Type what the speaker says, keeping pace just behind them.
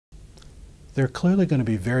There are clearly going to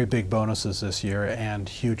be very big bonuses this year and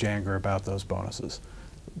huge anger about those bonuses.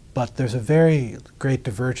 But there's a very great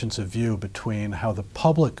divergence of view between how the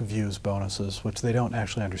public views bonuses, which they don't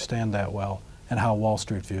actually understand that well, and how Wall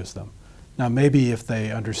Street views them. Now, maybe if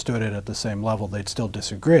they understood it at the same level, they'd still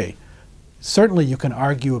disagree. Certainly, you can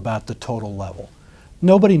argue about the total level.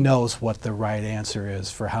 Nobody knows what the right answer is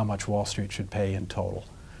for how much Wall Street should pay in total.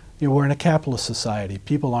 You know, we're in a capitalist society.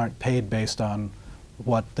 People aren't paid based on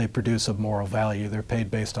what they produce of moral value. They're paid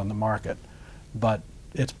based on the market. But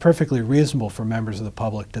it's perfectly reasonable for members of the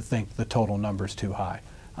public to think the total number is too high.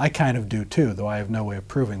 I kind of do too, though I have no way of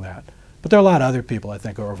proving that. But there are a lot of other people I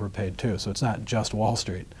think are overpaid too, so it's not just Wall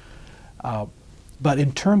Street. But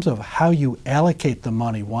in terms of how you allocate the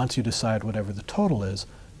money once you decide whatever the total is,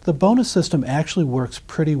 the bonus system actually works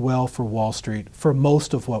pretty well for Wall Street, for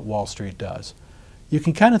most of what Wall Street does. You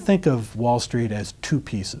can kind of think of Wall Street as two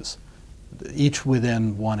pieces, each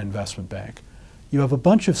within one investment bank. You have a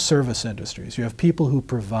bunch of service industries. You have people who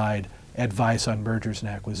provide advice on mergers and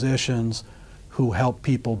acquisitions, who help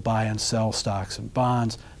people buy and sell stocks and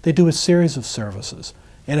bonds. They do a series of services.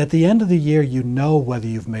 And at the end of the year, you know whether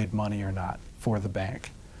you've made money or not for the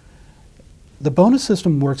bank. The bonus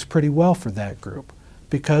system works pretty well for that group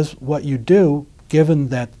because what you do, given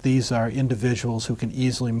that these are individuals who can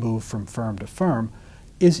easily move from firm to firm,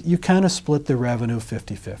 is you kind of split the revenue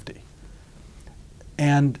 50-50.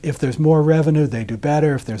 And if there's more revenue, they do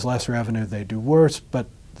better. If there's less revenue, they do worse. But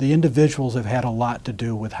the individuals have had a lot to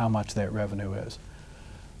do with how much that revenue is.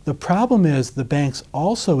 The problem is the banks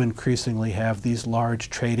also increasingly have these large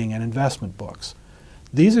trading and investment books.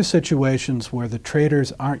 These are situations where the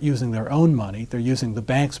traders aren't using their own money, they're using the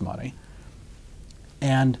bank's money.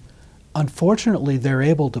 And unfortunately, they're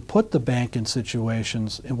able to put the bank in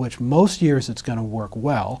situations in which most years it's going to work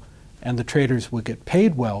well, and the traders will get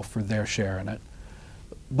paid well for their share in it.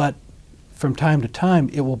 But from time to time,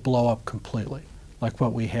 it will blow up completely, like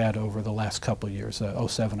what we had over the last couple of years,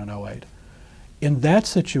 07 and 08. In that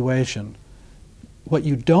situation, what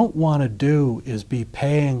you don't want to do is be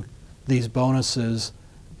paying these bonuses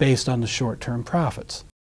based on the short-term profits.